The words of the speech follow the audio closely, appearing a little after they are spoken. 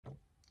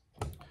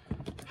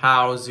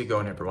How's it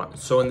going, everyone?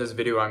 So in this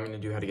video, I'm going to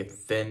do how to get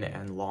thin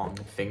and long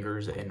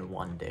fingers in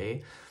one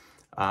day.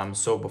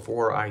 So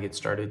before I get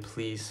started,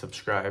 please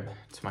subscribe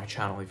to my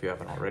channel if you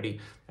haven't already.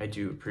 I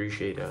do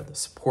appreciate the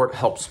support,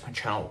 helps my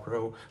channel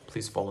grow.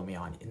 Please follow me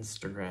on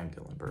Instagram,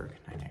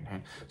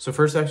 Dillenberg999. So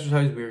first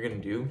exercise we're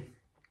going to do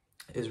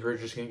is we're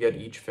just going to get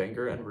each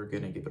finger and we're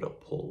going to give it a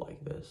pull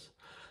like this.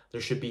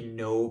 There should be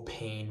no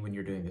pain when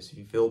you're doing this. If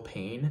you feel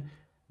pain,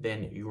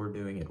 then you are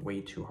doing it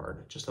way too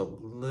hard. Just a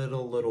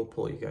little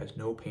pull, you guys.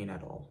 No pain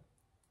at all.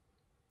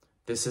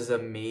 This is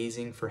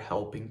amazing for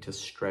helping to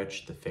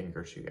stretch the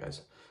fingers, you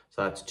guys.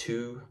 So that's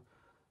two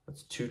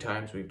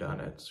times we've done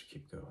it. So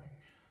keep going.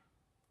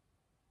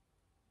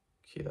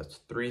 Okay, that's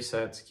 3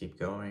 sets. Keep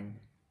going.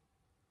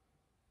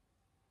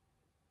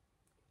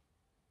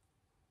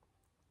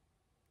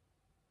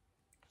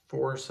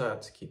 Four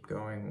sets. Keep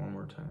going. One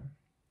more time.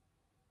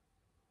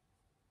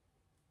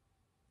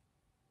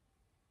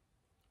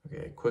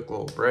 Okay, quick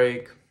little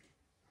break.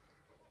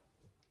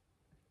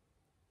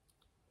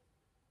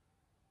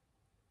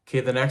 Okay,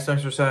 the next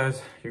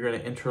exercise, you're going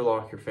to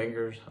interlock your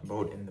fingers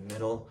about in the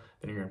middle,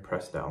 then you're going to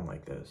press down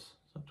like this.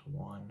 So that's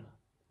 1,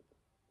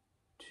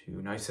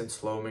 2, nice and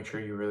slow. Make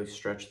sure you really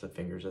stretch the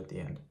fingers at the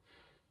end.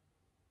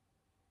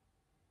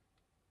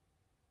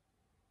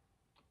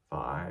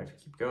 5,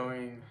 keep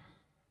going.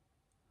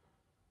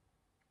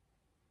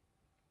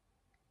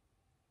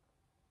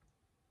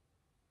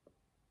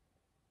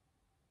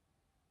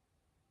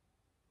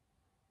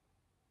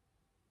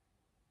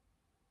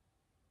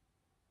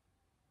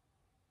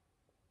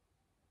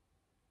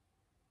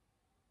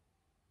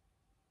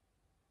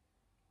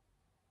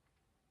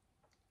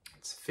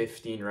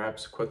 15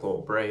 reps, quick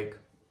little break.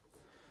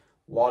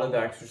 A lot of the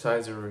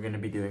exercises we're going to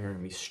be doing are going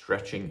to be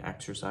stretching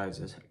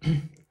exercises.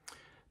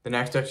 The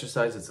next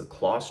exercise is a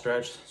claw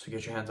stretch. So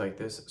get your hands like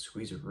this,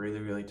 squeeze it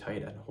really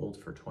tight and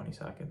hold for 20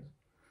 seconds.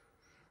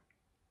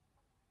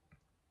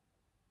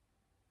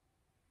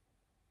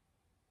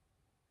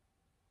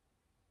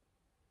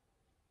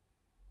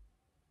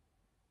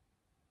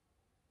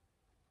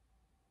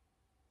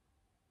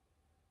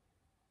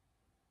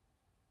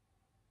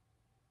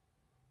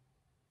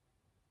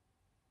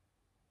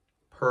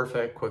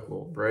 Perfect, quick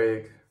little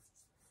break.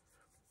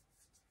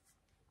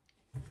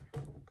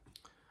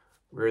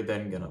 We're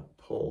then gonna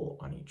pull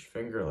on each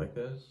finger like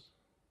this.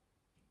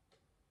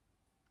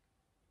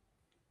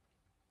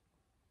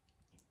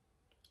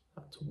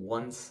 That's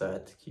 1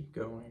 set, keep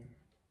going.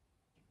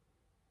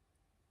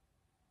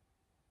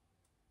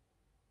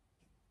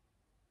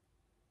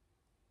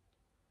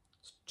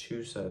 It's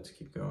 2 sets,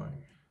 keep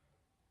going.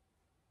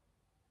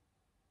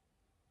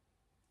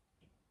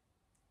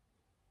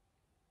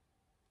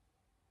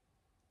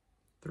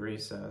 3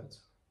 sets.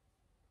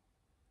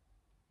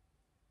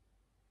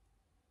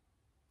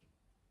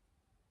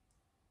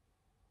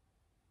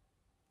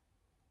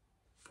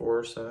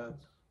 4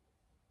 sets.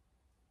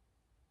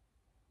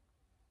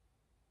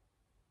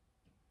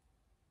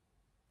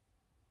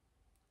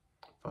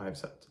 5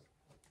 sets.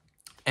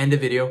 End of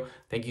video.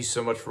 Thank you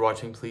so much for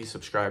watching. Please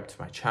subscribe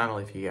to my channel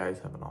if you guys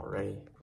haven't already.